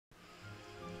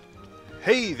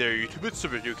Hey there YouTube, it's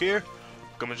ItsSuperKook here,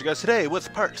 coming to you guys today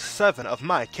with part 7 of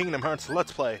my Kingdom Hearts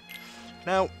Let's Play.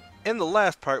 Now, in the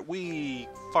last part we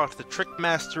fought the Trick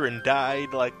Master and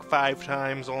died like 5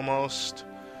 times almost.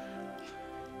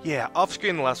 Yeah, off screen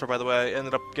in the last part by the way, I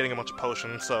ended up getting a bunch of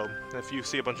potions, so if you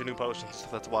see a bunch of new potions,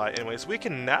 that's why. Anyways, we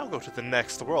can now go to the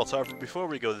next world, so before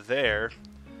we go there,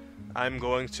 I'm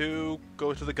going to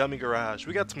go to the Gummy Garage.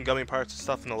 We got some gummy parts and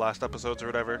stuff in the last episodes or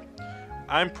whatever.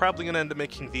 I'm probably going to end up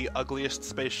making the ugliest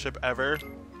spaceship ever,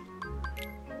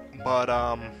 but,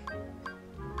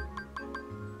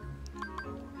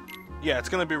 yeah, it's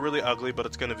going to be really ugly, but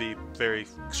it's going to be very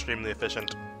extremely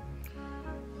efficient.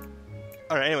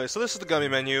 Alright, anyway, so this is the gummy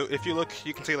menu. If you look,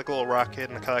 you can see like a little rocket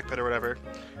and a cockpit or whatever.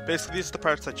 Basically, these are the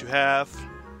parts that you have,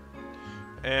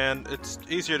 and it's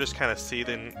easier to just kind of see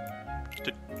than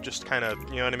to just kind of,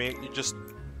 you know what I mean? You just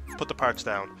put the parts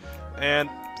down. And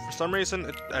for some reason,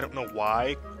 I don't know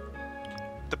why,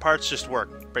 the parts just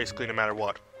work, basically no matter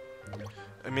what.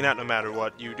 I mean, not no matter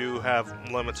what, you do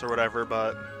have limits or whatever,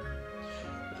 but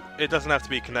it doesn't have to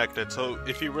be connected. So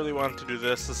if you really want to do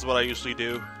this, this is what I usually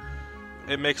do.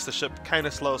 It makes the ship kind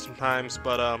of slow sometimes,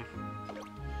 but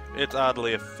it's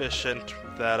oddly efficient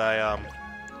that I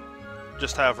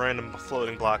just have random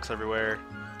floating blocks everywhere.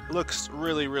 It looks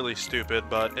really, really stupid,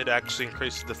 but it actually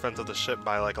increases the defense of the ship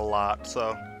by like a lot,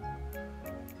 so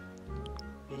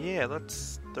yeah,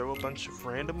 let's throw a bunch of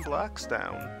random blocks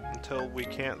down until we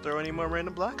can't throw any more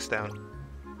random blocks down.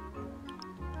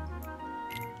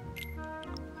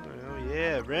 Oh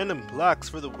yeah, random blocks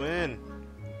for the win.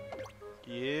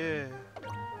 Yeah.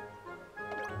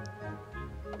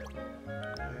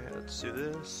 Alright, let's do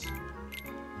this.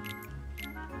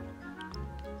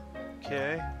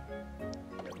 Okay.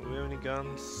 Do we have any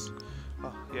guns?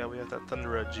 Oh yeah, we have that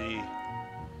Thunder G.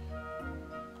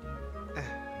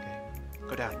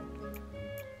 Go down.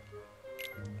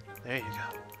 There you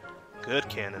go. Good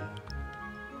cannon.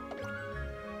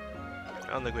 I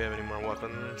don't think we have any more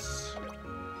weapons.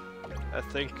 I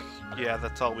think, yeah,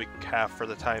 that's all we have for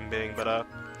the time being, but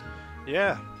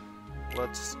yeah.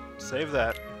 Let's save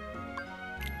that.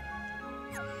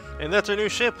 And that's our new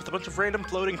ship with a bunch of random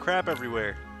floating crap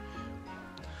everywhere.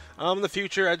 In the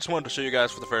future, I just wanted to show you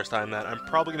guys for the first time that I'm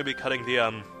probably going to be cutting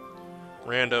the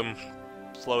random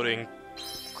floating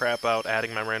crap out,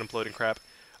 adding my random floating crap.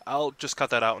 I'll just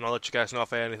cut that out and I'll let you guys know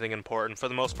if I had anything important. For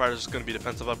the most part, it's just going to be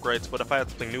defensive upgrades, but if I had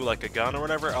something new like a gun or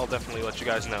whatever, I'll definitely let you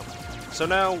guys know. So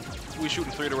now, we shoot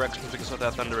in 3 directions because of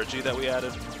that Thunder G that we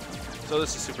added. So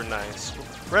this is super nice.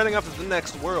 We're heading up to the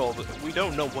next world. We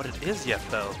don't know what it is yet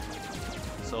though.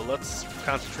 So let's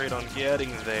concentrate on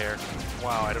getting there.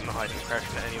 Wow, I don't know how I can crash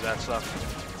into any of that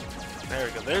stuff. There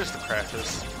we go, there's the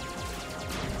crashes.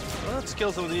 Well, let's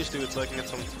kill some of these dudes so I can get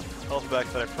some health back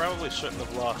that I probably shouldn't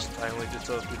have lost. I only did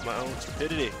so due to my own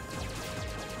stupidity.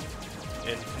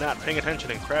 And not paying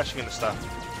attention and crashing into stuff.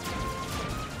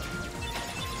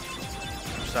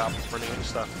 Stop running into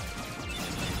stuff.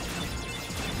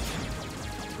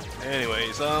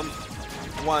 Anyways,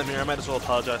 while I'm here, I might as well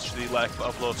apologize for the lack of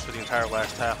uploads for the entire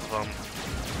last half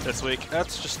of this week.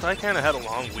 That's just, I kind of had a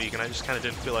long week and I just kind of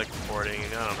didn't feel like recording,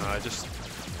 and I don't know, I just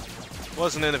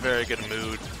wasn't in a very good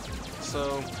mood.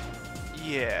 So,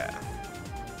 yeah.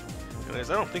 Anyways,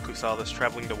 I don't think we saw this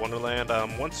traveling to Wonderland.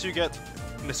 Once you get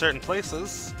into certain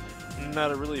places,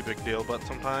 not a really big deal, but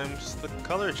sometimes the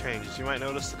color changes. You might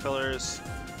notice the color is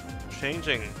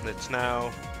changing. It's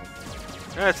now...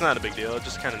 it's not a big deal, it's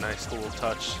just kind of nice little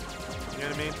touch. You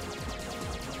know what I mean?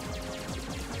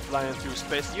 Flying through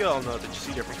space, you all know that you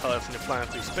see different colors when you're flying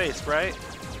through space, right?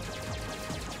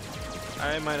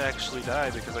 I might actually die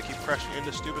because I keep crashing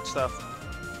into stupid stuff.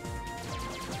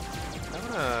 I'm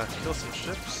gonna kill some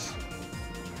ships.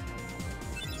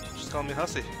 Just call me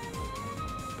Hussy.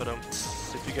 But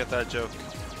if you get that joke,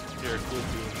 you're cool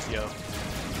beans, yo.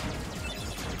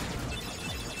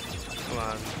 Come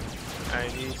on. I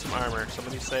need some armor.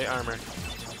 Somebody say armor.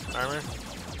 Armor?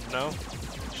 No?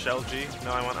 Shell G?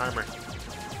 No, I want armor.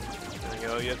 There you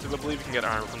go. You have to believe you can get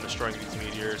armor from destroying these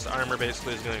meteors. Armor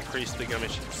basically is going to increase the gummy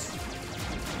ship's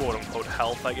quote-unquote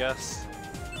health, I guess.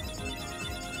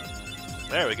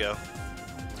 There we go.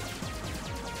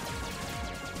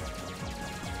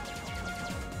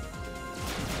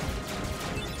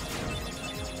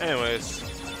 Anyways,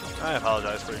 I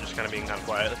apologize for just kind of being kind of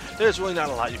quiet. There's really not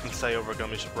a lot you can say over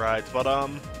gummy ship rides, but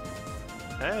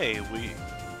hey, we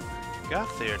got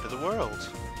there to the world.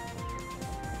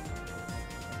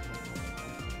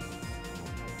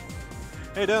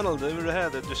 Hey Donald, over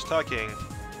ahead, they're just talking.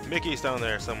 Mickey's down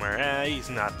there somewhere. He's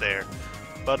not there.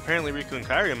 But apparently Riku and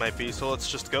Kairi might be, so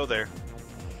let's just go there.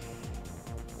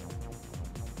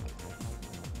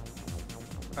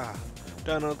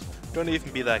 Donald, don't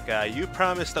even be that guy. You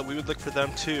promised that we would look for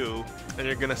them too, and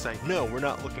you're gonna say, no, we're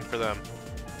not looking for them.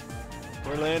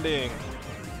 We're landing.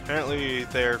 Apparently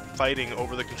they're fighting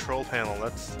over the control panel.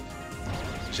 That's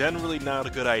generally not a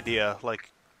good idea. Like,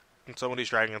 when somebody's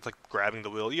driving, it's like grabbing the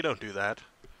wheel. You don't do that.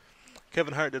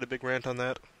 Kevin Hart did a big rant on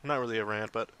that. Not really a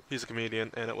rant, but he's a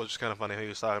comedian, and it was just kind of funny how he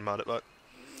was talking about it. But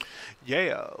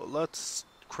yeah, let's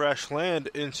crash land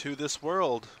into this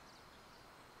world.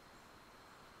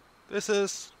 This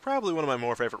is probably one of my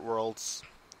more favorite worlds.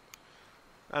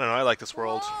 I don't know, I like this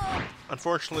world.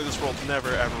 Unfortunately, this world never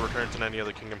ever returns in any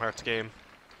other Kingdom Hearts game.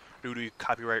 Due to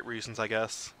copyright reasons, I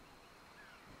guess.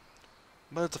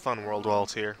 But it's a fun world while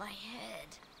it's here. My head.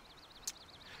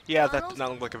 Yeah, Donald? that did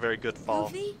not look like a very good fall.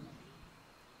 Goofy?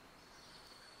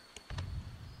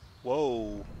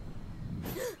 Whoa.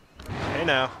 Hey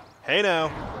now. Hey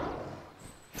now.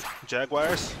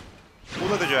 Jaguars? We'll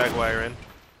let the Jaguar in.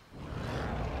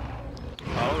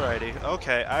 Alrighty.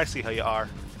 Okay, I see how you are.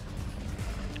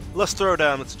 Let's throw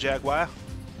down. It's a Jaguar.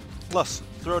 Let's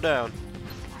throw down.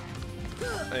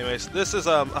 Anyways, this is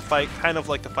a fight kind of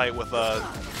like the fight with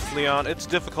Leon. It's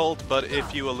difficult, but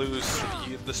if you lose,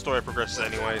 the story progresses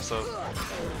anyway, so...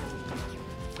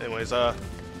 Anyways,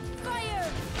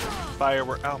 Fire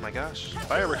work. Oh my gosh.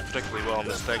 Fire works particularly well in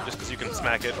this deck just because you can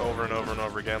smack it over and over and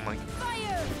over again. Like.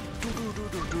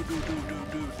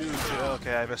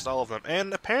 Okay, I missed all of them.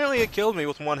 And apparently it killed me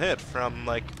with one hit from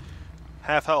like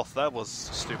half health. That was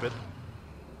stupid.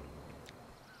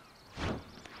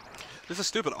 This is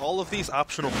stupid. All of these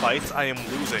optional fights I am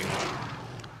losing.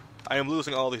 I am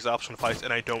losing all these optional fights,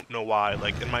 and I don't know why.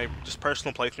 Like, in my just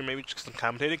personal playthrough, maybe just because I'm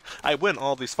commentating, I win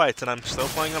all these fights, and I'm still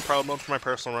playing on proud mode for my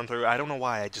personal run-through. I don't know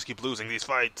why, I just keep losing these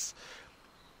fights.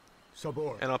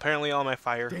 Sabor. And apparently all my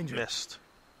fire Danger. missed.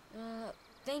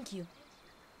 Thank you.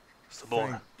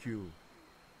 Sabor. Thank you.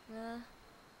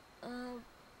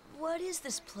 What is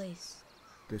this place?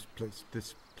 This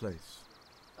place.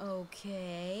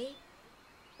 Okay.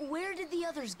 Where did the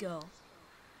others go?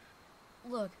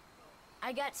 Look,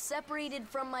 I got separated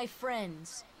from my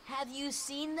friends. Have you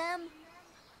seen them?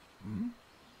 Hmm?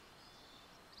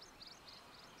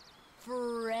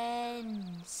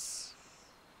 Friends.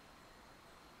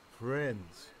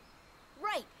 Friends.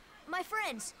 Right, my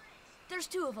friends. There's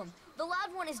two of them. The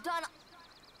loud one is Donald.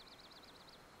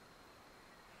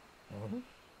 Huh?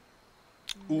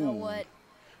 You know Ooh. what?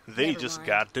 They Never just mind.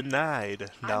 got denied.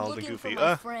 I'm Donald and looking for Goofy.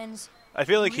 my friends. I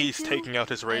feel like he's Riku taking out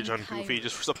his rage on and Goofy Kairi.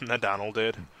 just for something that Donald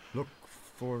did. Look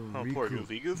for Oh, Riku. poor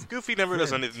Goofy. Goofy never does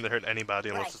Friends. anything to hurt anybody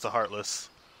unless Right. it's a Heartless.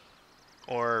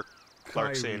 Or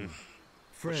Clark Kairi. scene.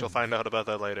 Friends. She'll find out about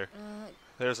that later.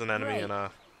 There's an enemy right. in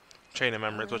Chain of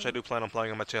Memories, which I do plan on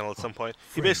playing on my channel at some point.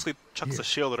 He Friend. basically chucks Here. a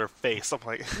shield at her face. I'm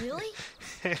like, Really?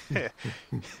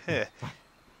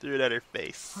 threw it at her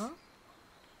face. Huh?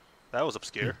 That was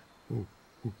obscure. Ooh.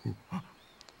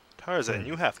 Tarzan,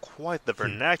 you have quite the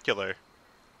vernacular.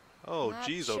 Oh, Not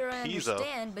jeez, sure I oh, peas, oh.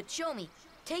 understand, but show me.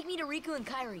 Take me to Riku and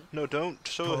Kairi. No, don't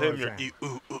show him your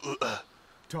Tarzan.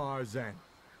 Tarzan.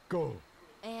 Go.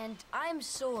 And I'm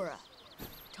Sora.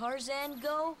 Tarzan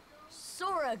go,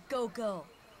 Sora go.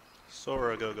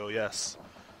 Sora go, yes.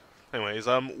 Anyways,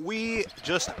 we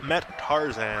just met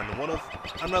Tarzan,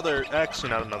 actually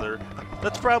not another,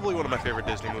 that's probably one of my favorite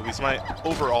Disney movies. My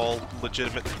overall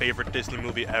legitimate favorite Disney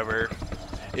movie ever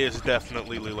is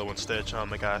definitely Lilo and Stitch. Oh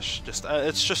my gosh,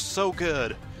 it's just so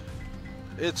good.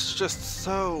 It's just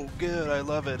so good, I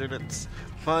love it, and it's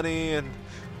funny, and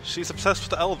she's obsessed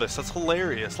with Elvis, that's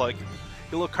hilarious. Like,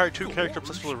 you little cartoon character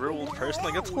obsessed with a real old person,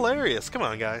 like, that's hilarious. Come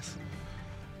on, guys.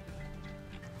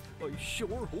 I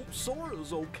sure hope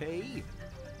Sora's okay.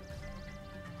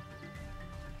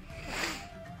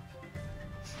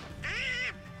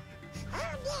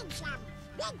 Who needs them?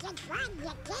 We can find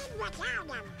the king without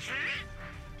them, huh?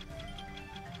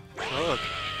 Oh, look,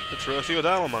 it's Rosie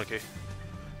O'Donnell Monkey.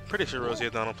 Pretty sure Rosie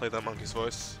O'Donnell played that monkey's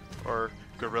voice. Or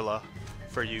gorilla,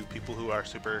 for you people who are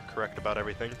super correct about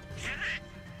everything.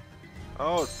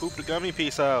 Oh, it pooped a gummy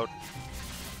piece out.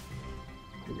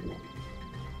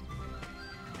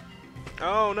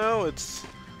 Oh no, it's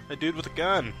a dude with a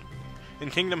gun. In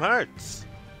Kingdom Hearts.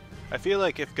 I feel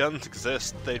like if guns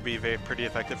exist, they'd be pretty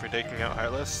effective for taking out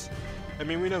Heartless. I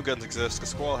mean, we know guns exist, because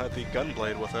Squall had the gun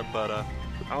blade with him, but I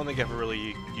don't think I ever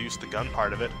really used the gun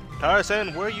part of it.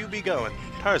 Tarzan, where you be going?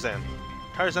 Tarzan,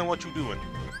 what you doing?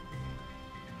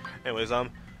 Anyways, as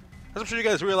I'm sure you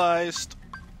guys realized,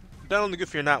 Donald and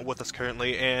Goofy are not with us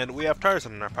currently, and we have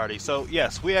Tarzan in our party. So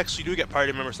yes, we actually do get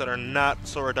party members that are not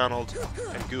Sora, Donald,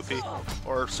 and Goofy.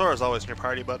 Or Sora's always in your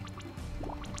party, but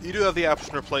you do have the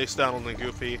option to replace Donald and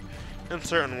Goofy in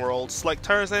certain worlds. Like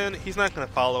Tarzan, he's not going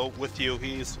to follow with you.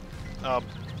 He's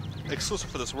exclusive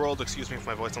for this world. Excuse me if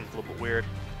my voice sounds a little bit weird.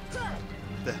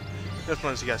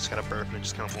 Sometimes you guys just gotta burp and it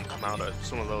just kind of won't come out of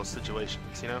some of those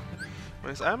situations, you know?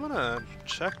 Anyways, I'm gonna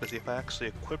check to see if I actually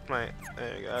equipped my...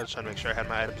 I was trying to make sure I had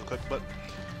my items equipped, but...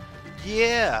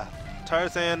 Yeah!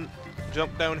 Tarzan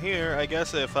jumped down here. I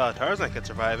guess if Tarzan can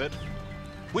survive it.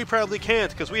 We probably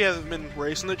can't, because we haven't been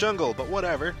raised in the jungle, but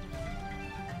whatever.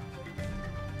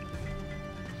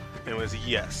 Anyways,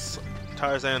 yes.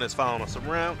 Tarzan is following us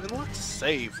around, and let's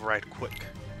save right quick.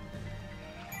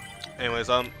 Anyways,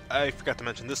 I forgot to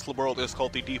mention, this world is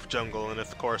called the Deep Jungle, and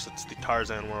of course it's the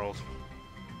Tarzan world.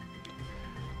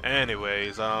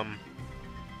 Anyways, yeah,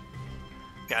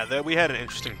 we had an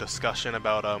interesting discussion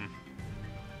about,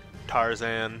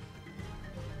 Tarzan,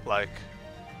 like,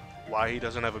 why he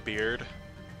doesn't have a beard.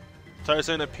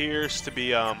 Tarzan appears to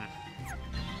be, I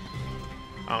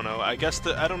don't know, I guess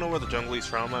I don't know where the jungle he's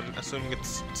from. I'm assuming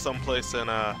it's someplace in,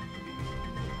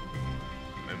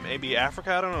 maybe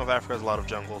Africa? I don't know if Africa has a lot of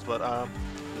jungles, but,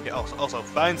 yeah, also,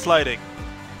 fine sliding.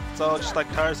 It's all just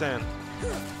like Tarzan.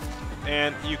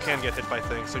 And you can get hit by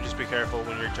things, so just be careful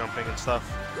when you're jumping and stuff.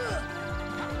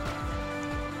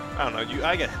 I don't know,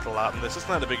 I get hit a lot in this. It's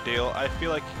not a big deal. I feel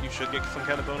like you should get some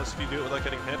kind of bonus if you do it without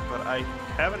getting hit, but I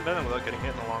haven't done it without getting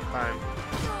hit in a long time.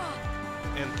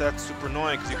 And that's super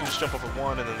annoying, because you can just jump over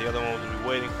one, and then the other one will be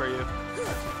waiting for you.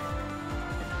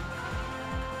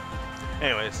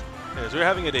 Anyways, we were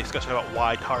having a discussion about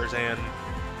why Tarzan,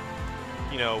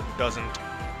 you know,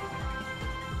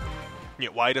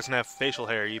 why he doesn't have facial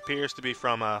hair. He appears to be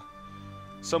from,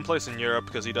 someplace in Europe,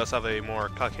 because he does have a more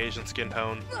Caucasian skin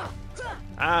tone.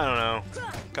 I don't know.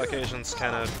 Caucasians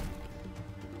kind of...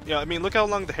 Yeah, I mean, look how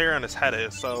long the hair on his head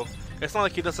is, so... It's not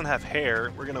like he doesn't have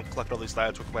hair. We're gonna collect all these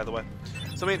slides, by the way.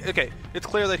 So, I mean, okay, it's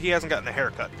clear that he hasn't gotten a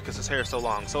haircut, because his hair is so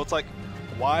long. So it's like,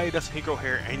 why doesn't he grow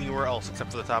hair anywhere else except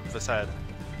for the top of his head?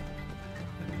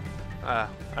 I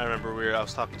remember I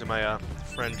was talking to my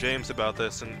friend James about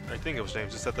this, and I think it was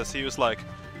James who said this. He was like,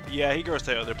 yeah, he grows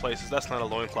hair other places. That's not a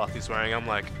loincloth he's wearing. I'm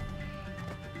like,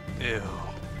 ew.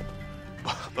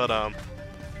 But,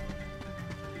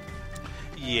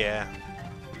 yeah.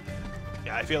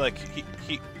 Yeah, I feel like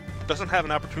he doesn't have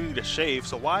an opportunity to shave,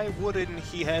 so why wouldn't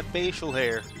he have facial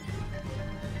hair?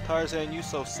 Tarzan, you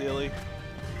so silly.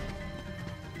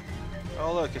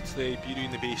 Oh look, it's the Beauty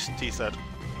and the Beast tea set.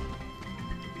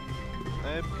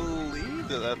 I believe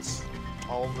that's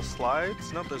all of the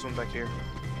slides. Nope, there's one back here.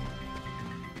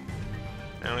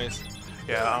 Anyways,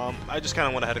 yeah, I just kind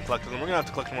of went ahead and collected them. We're going to have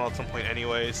to collect them all at some point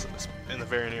anyways, in the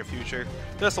very near future.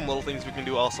 There's some little things we can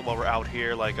do also while we're out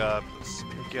here, like, I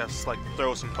guess, like,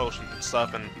 throw some potions and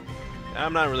stuff, and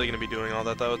I'm not really going to be doing all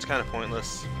that, though. It's kind of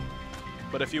pointless.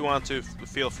 But if you want to,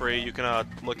 feel free. You can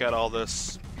look at all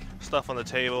this stuff on the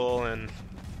table, and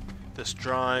this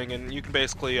drawing, and you can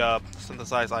basically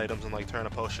synthesize items and, like, turn a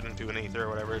potion into an ether or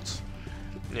whatever. It's,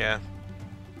 yeah,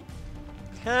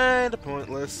 kind of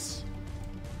pointless.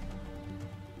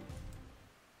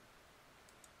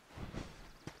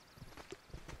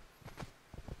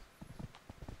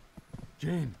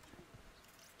 Jane.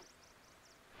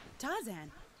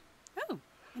 Tarzan. Oh,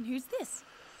 and who's this?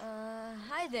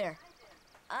 Hi there.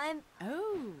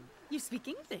 Oh, you speak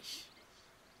English.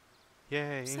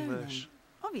 Yay, So English. then,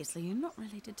 obviously you're not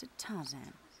related to Tarzan.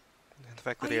 And the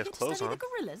fact that Are he you has here to clothes study on. the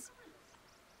gorillas?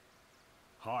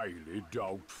 Highly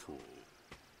doubtful.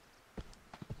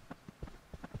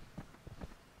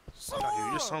 Oh,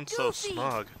 you just sound so Goofy,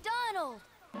 smug. Donald!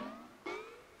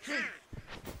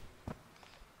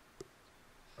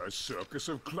 A circus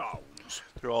of clowns.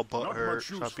 They're all Not butthurt. much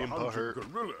use Stop for being hunting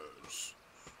butthurt. gorillas.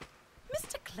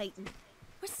 Mr. Clayton,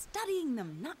 we're studying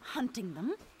them, not hunting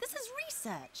them. This is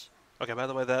research. Okay, by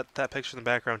the way, that picture in the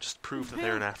background just proved that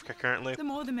they're in Well, Africa currently. The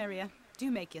more the merrier.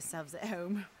 Do make yourselves at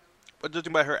home. But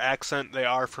judging by her accent, they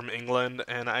are from England,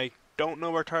 and I don't know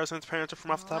where Tarzan's parents are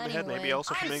from off the top of my head. Maybe Anyway,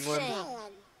 also from England.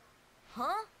 Huh?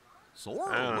 I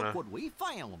Sora, don't know. look what we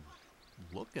found.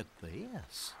 Look at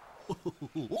this.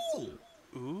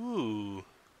 Ooh.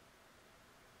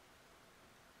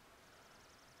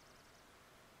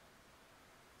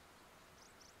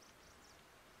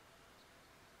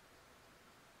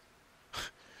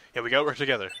 Yeah, we gotta work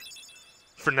together.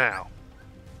 For now.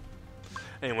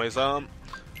 Anyways,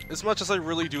 as much as I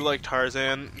really do like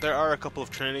Tarzan, there are a couple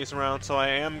of Trinities around, so I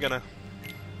am gonna...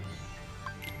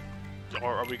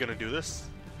 Or are we gonna do this?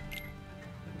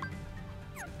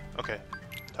 Okay.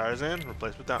 Tarzan,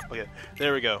 replaced with Don. Okay,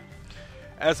 there we go.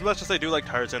 As much as I do like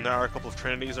Tarzan, there are a couple of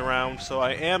Trinities around, so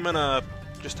I am gonna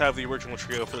just have the original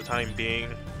trio for the time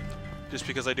being. Just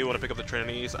because I do want to pick up the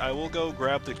Trinities. I will go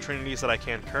grab the Trinities that I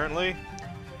can currently,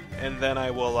 and then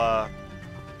I will,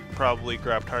 probably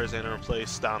grab Tarzan and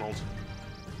replace Donald.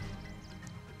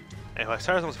 Anyway,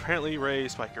 Tarzan was apparently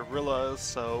raised by gorillas,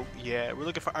 so yeah, we're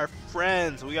looking for our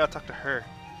friends. We gotta talk to her.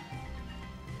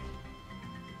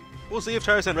 We'll see if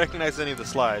Tarzan recognizes any of the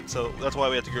slides, so that's why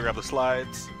we have to go grab the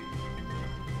slides.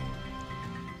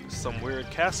 Some weird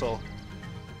castle.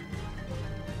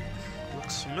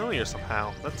 Looks familiar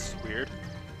somehow. That's weird.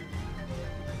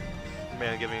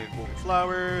 Man giving golden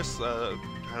flowers. I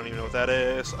don't even know what that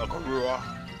is. A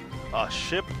gorilla. A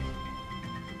ship.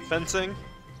 Fencing.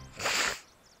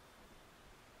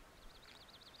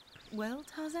 Well,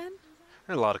 Tarzan?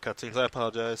 There are a lot of cutscenes. I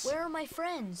apologize. Where are my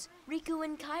friends, Riku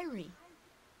and Kairi?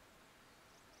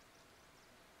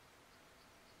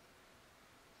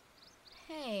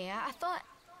 Hey, I thought...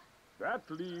 That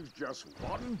leaves just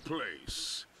one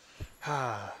place.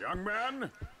 Young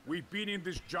man, we've been in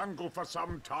this jungle for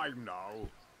some time now.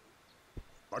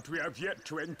 But we have yet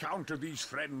to encounter these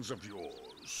friends of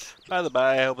yours. By the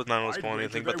by, I hope it's not going to spoil I'd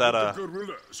anything, wager but they that, were the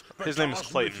gorillas, but his name is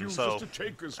Tarzan Clayton, refuses so to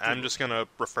take us to I'm them. just going to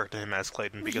refer to him as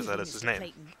Clayton because that is his name.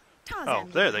 Clayton. Tarzan Oh,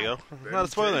 there they go. Then Not a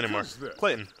spoiler take anymore. us then.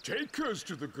 Clayton. Take us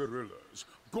to the gorillas.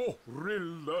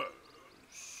 Gorillas.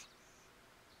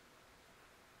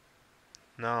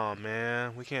 No,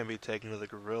 man. We can't be taken to the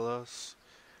gorillas.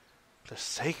 They're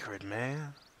sacred,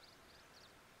 man.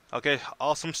 Okay,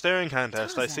 awesome staring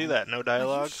contest. I see Tarzan, that. No Are you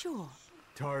dialogue. sure?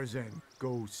 Tarzan,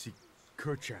 go see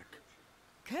Kerchak.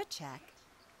 Kerchak?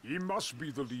 He must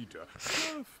be the leader.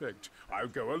 Perfect. I'll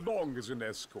go along as an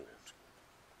escort.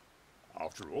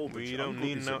 After all, the We don't jungle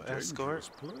need is no a dangerous escort.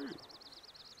 place.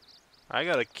 I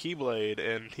got a Keyblade,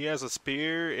 and he has a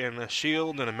spear, and a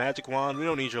shield, and a magic wand. We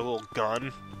don't need your little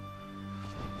gun.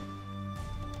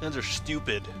 Guns are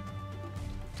stupid.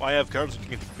 Why have guns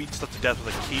when you can beat stuff to death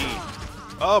with a key?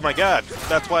 Oh my god!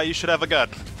 That's why you should have a gun.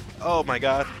 Oh my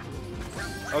god.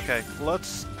 Okay,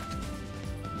 let's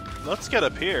get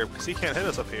up here, because he can't hit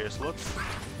us up here, so let's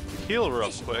heal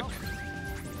real quick.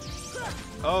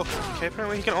 Oh, okay,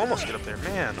 apparently he can almost get up there.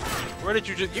 Man, where did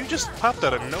you just popped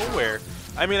out of nowhere.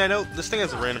 I mean, I know this thing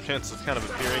has a random chance of kind of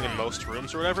appearing in most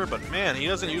rooms or whatever, but man, he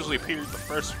doesn't usually appear the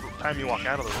first time you walk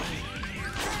out of the room.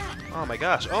 Oh my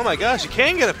gosh, you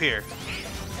can get up here!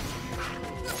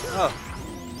 Oh,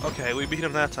 okay, we beat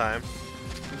him that time.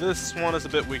 This one is a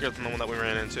bit weaker than the one that we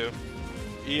ran into.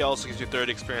 He also gives you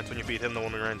 30 experience when you beat him, the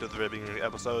one we ran into at the very beginning of the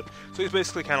episode. So he's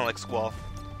basically kind of like Squall.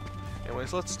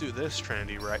 Anyways, let's do this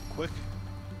Trinity right quick.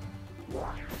 Boom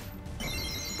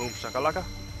shakalaka.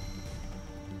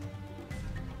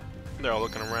 They're all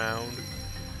looking around.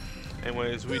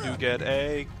 Anyways, we do get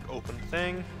a open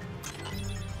thing.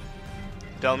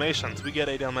 Dalmatians. We get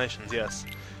a Dalmatians, yes.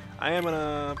 I am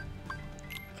gonna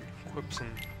equip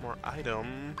some more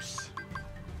items.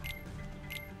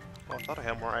 Well, I thought I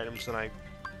had more items than I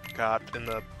got in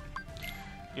the,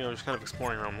 you know, just kind of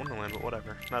exploring around Wonderland, but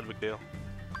whatever. Not a big deal.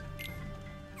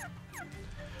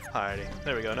 Alrighty,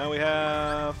 there we go. Now we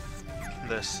have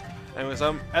this. Anyways,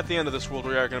 at the end of this world,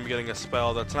 we are going to be getting a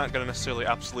spell that's not going to necessarily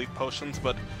obsolete potions,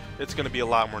 but it's going to be a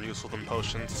lot more useful than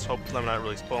potions. Hopefully I'm not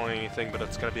really spoiling anything, but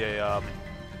it's going to be a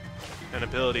an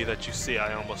ability that you see.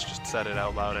 I almost just said it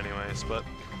out loud anyways, but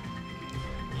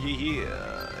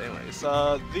yeah. Anyways,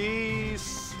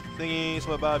 these thingies,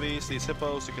 my bobbies, these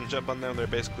hippos, you can jump on them. They're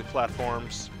basically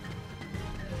platforms.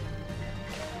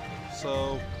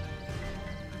 So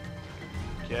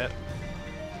get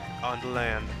on the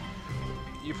land.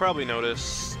 You probably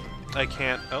notice I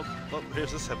can't. Oh,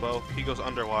 here's this hippo. He goes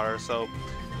underwater, so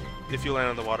if you land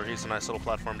on the water, he's a nice little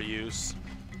platform to use.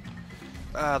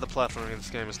 The platforming in this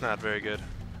game is not very good.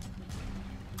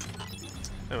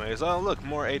 Anyways, oh look,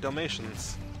 more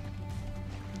Dalmatians.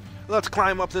 Let's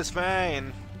climb up this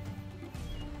vein.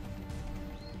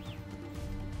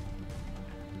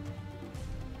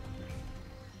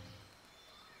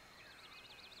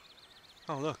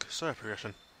 Oh look, story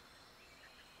progression.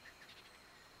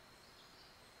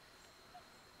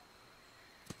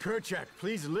 Kerchak,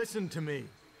 please listen to me.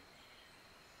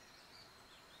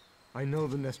 I know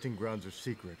the nesting grounds are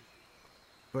secret,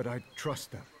 but I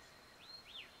trust them.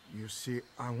 You see,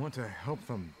 I want to help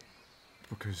them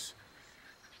because,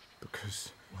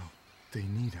 well, they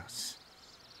need us.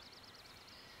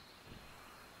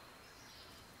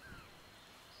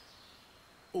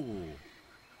 Oh,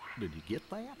 did you get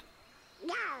that?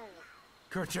 No.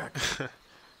 Kerchak!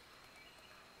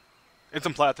 It's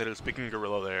implied that it's speaking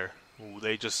gorilla there. Ooh,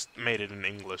 they just made it in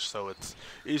English, so it's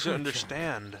easy to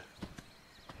understand.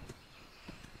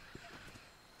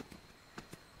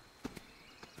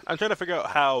 I'm trying to figure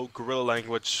out how gorilla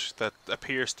language that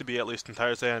appears to be, at least in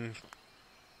Tarzan,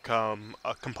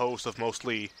 composed of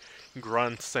mostly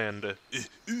grunts and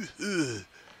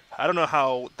I don't know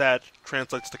how that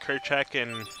translates to Kerchak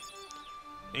in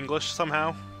English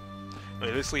somehow. I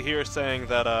mean, basically here saying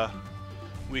that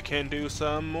we can do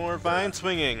some more vine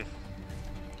swinging.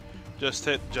 Just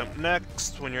hit jump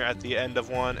next when you're at the end of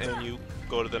one and you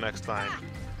go to the next vine.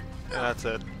 And that's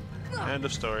it. End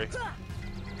of story.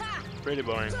 Pretty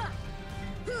boring.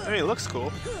 I mean, it looks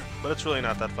cool, but it's really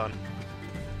not that fun.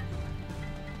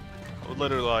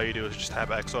 Literally all you do is just tap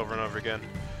X over and over again.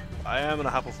 I am gonna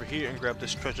hop over here and grab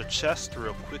this treasure chest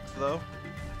real quick though.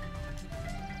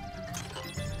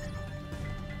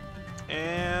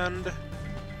 And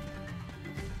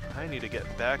I need to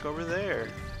get back over there.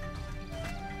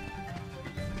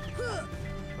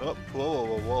 Oh, whoa,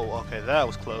 whoa, whoa, whoa. Okay, that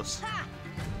was close.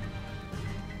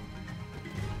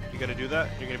 You gonna do that?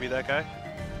 You're gonna be that guy?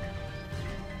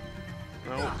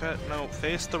 No, cut, no,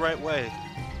 face the right way.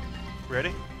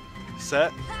 Ready?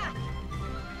 Set.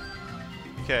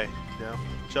 Okay, now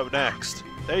jump next.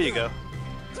 There you go.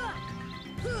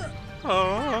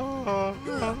 Oh,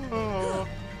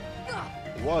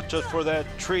 watch out for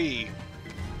that tree.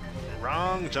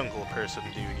 Wrong jungle person,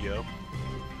 dude, yo.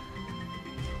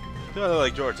 Do I look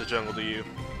like George the Jungle to you?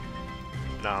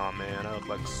 Nah, man, I look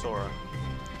like Sora.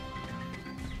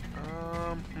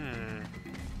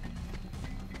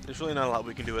 There's really not a lot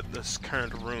we can do at this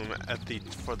current room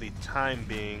for the time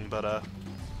being, but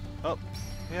oh,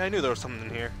 yeah, I knew there was something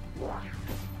in here.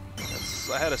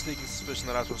 I had a sneaking suspicion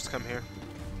that I was supposed to come here.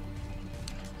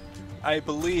 I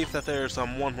believe that there's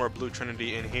one more blue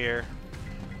trinity in here.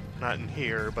 Not in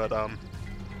here, but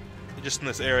just in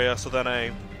this area, so then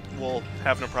I will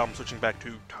have no problem switching back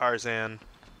to Tarzan,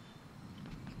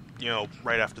 you know,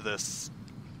 right after this,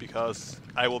 because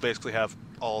I will basically have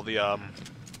all the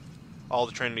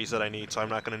trinities that I need, so I'm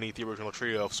not going to need the original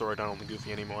trio of Sora, Donald, and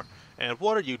Goofy anymore. And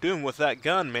what are you doing with that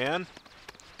gun, man?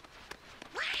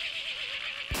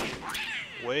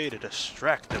 Way to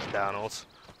distract them, Donald.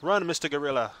 Run, Mr.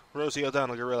 Gorilla. Rosie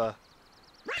O'Donnell Gorilla.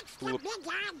 Who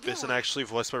isn't actually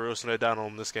voiced by Rosie O'Donnell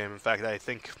in this game. In fact, I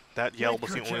think that yell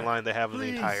was the only line they have in the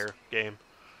entire game.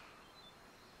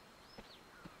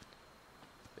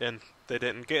 And they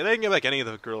didn't get like any of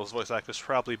the girls' voice actors,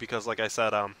 probably because, like I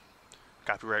said,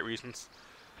 copyright reasons.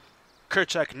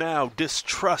 Kerchak now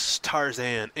distrusts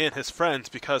Tarzan and his friends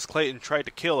because Clayton tried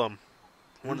to kill him.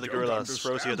 One of the gorillas,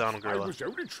 Rosie O'Donnell Gorilla. I was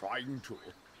only trying to.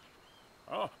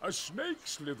 A snake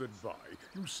slithered by.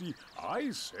 You see,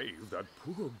 I saved that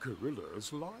poor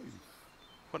gorilla's life.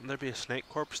 Wouldn't there be a snake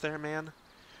corpse there, man?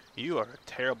 You are a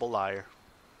terrible liar.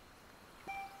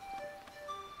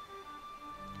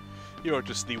 You are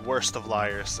just the worst of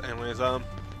liars. Anyways,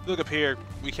 look up here.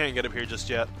 We can't get up here just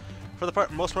yet. For the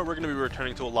most part, we're going to be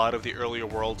returning to a lot of the earlier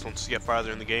worlds once we get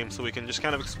farther in the game, so we can just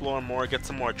kind of explore more, get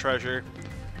some more treasure.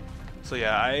 So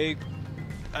yeah,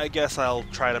 I guess I'll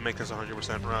try to make this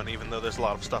 100% run, even though there's a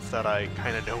lot of stuff that I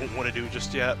kind of don't want to do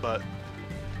just yet, but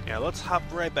yeah, let's hop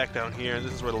right back down here.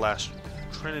 This is where the last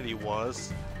Trinity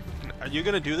was. Are you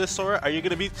going to do this, Sora? Are you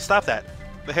going to be... Stop that!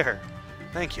 There!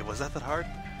 Thank you. Was that hard?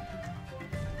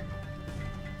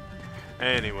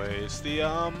 Anyways, the,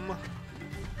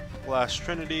 last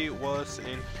Trinity was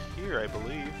in here, I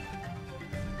believe.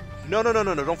 No,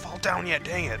 don't fall down yet,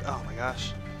 dang it! Oh my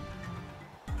gosh.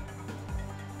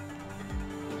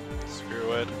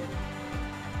 Screw it.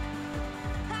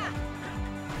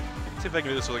 Let's see if I can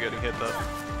do this without getting hit, though.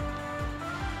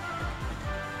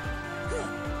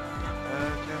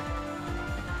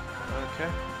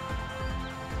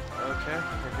 Okay,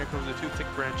 and here comes the two thick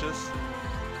branches.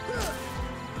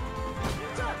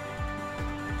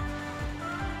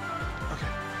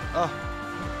 Okay.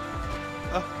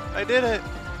 Oh, I did it!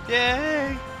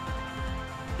 Yay!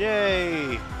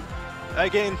 Yay! I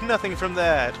gained nothing from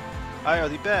that. I are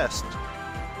the best.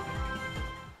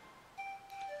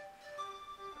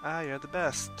 I are the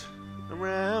best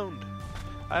around.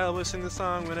 I always sing the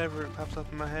song whenever it pops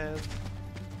up in my head.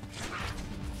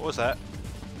 What was that?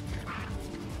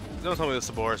 Don't tell me the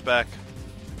Sabor is back.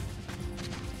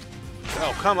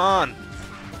 Oh, come on!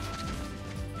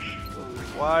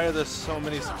 Why are there so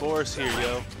many spores here,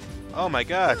 yo? Oh my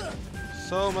god!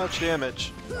 So much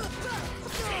damage.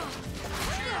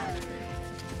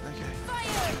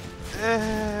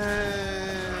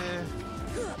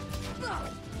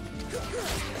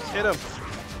 Hit him!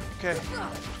 Okay,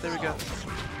 there we go.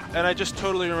 And I just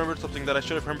totally remembered something that I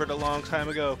should have remembered a long time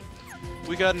ago.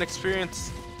 We got an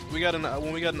experience. When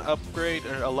we got an upgrade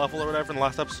or a level or whatever in the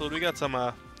last episode, we got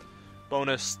some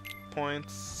bonus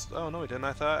points. Oh no, we didn't.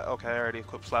 I thought. Okay, I already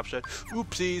equipped Slapshot.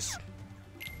 Oopsies.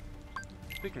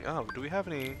 Speaking of, do we have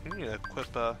any? We need to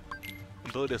equip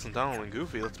abilities on Donald and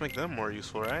Goofy. Let's make them more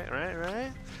useful, right?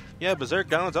 Right? Yeah, Berserk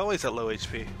Donald's always at low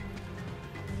HP.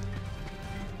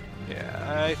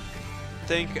 I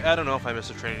think, I don't know if I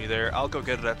missed a Trinity there. I'll go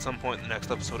get it at some point in the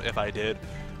next episode if I did.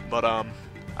 But,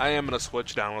 I am going to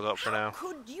switch downloads out for now.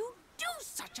 How could you do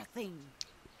such a thing?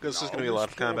 Because there's going to be a lot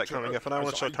of combat coming up, and I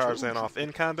want to show Tarzan off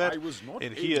in combat,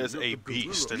 and he is a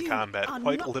beast in combat,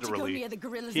 quite literally.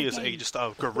 He is just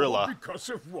a gorilla. Because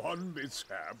of one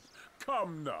mishap.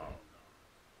 Come now.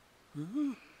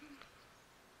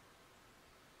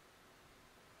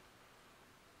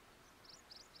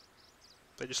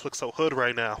 They just look so hood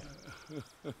right now.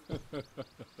 I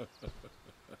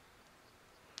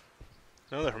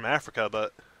know they're from Africa,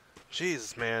 but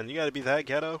Jesus, man, you gotta be that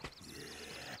ghetto?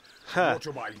 Huh,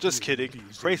 just kidding.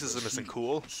 Racism isn't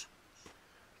cool.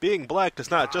 Being black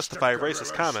does not justify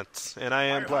racist comments, and I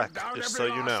am black, just so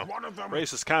you know.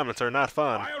 Racist comments are not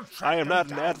fun. I am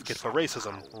not an advocate for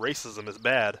racism. Racism is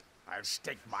bad. I'll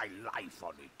stake my life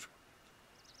on it.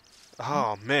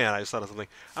 Oh man, I just thought of something.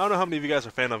 I don't know how many of you guys are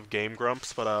a fan of Game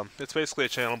Grumps, but it's basically a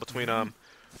channel between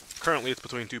currently it's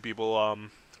between two people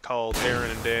called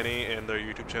Aaron and Danny, and their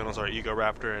YouTube channels are Ego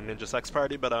Raptor and Ninja Sex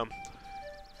Party. But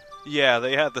yeah,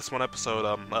 they had this one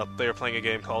episode. They were playing a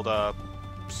game called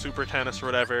Super Tennis or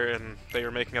whatever, and they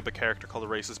were making up a character called the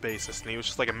Racist Bassist, and he was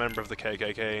just like a member of the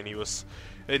KKK,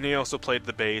 and he also played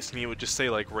the bass, and he would just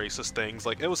say like racist things.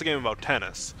 Like, it was a game about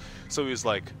tennis, so he was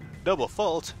like, double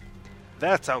fault.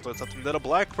 That sounds like something that a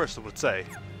black person would say.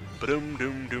 Ba-doom,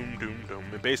 doom, doom, doom, doom.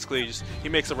 And basically, he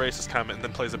makes a racist comment and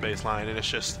then plays a bass line, and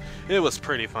it was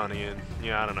pretty funny, and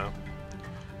yeah, I don't know.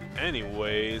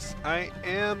 Anyways, I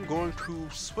am going to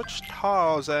switch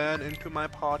Tarzan into my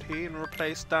party and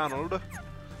replace Donald.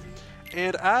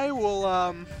 And I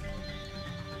will,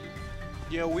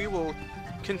 we will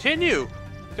continue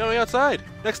going outside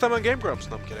next time on Game Grumps.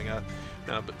 No, I'm kidding.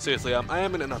 No, but seriously, I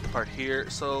am going to end the part here,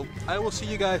 so I will see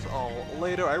you guys all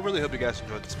later. I really hope you guys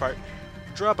enjoyed this part.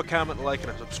 Drop a comment, a like,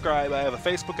 and a subscribe. I have a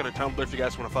Facebook and a Tumblr if you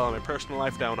guys want to follow my personal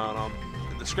life down on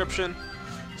in the description.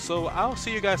 So I'll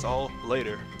see you guys all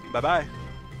later. Bye-bye.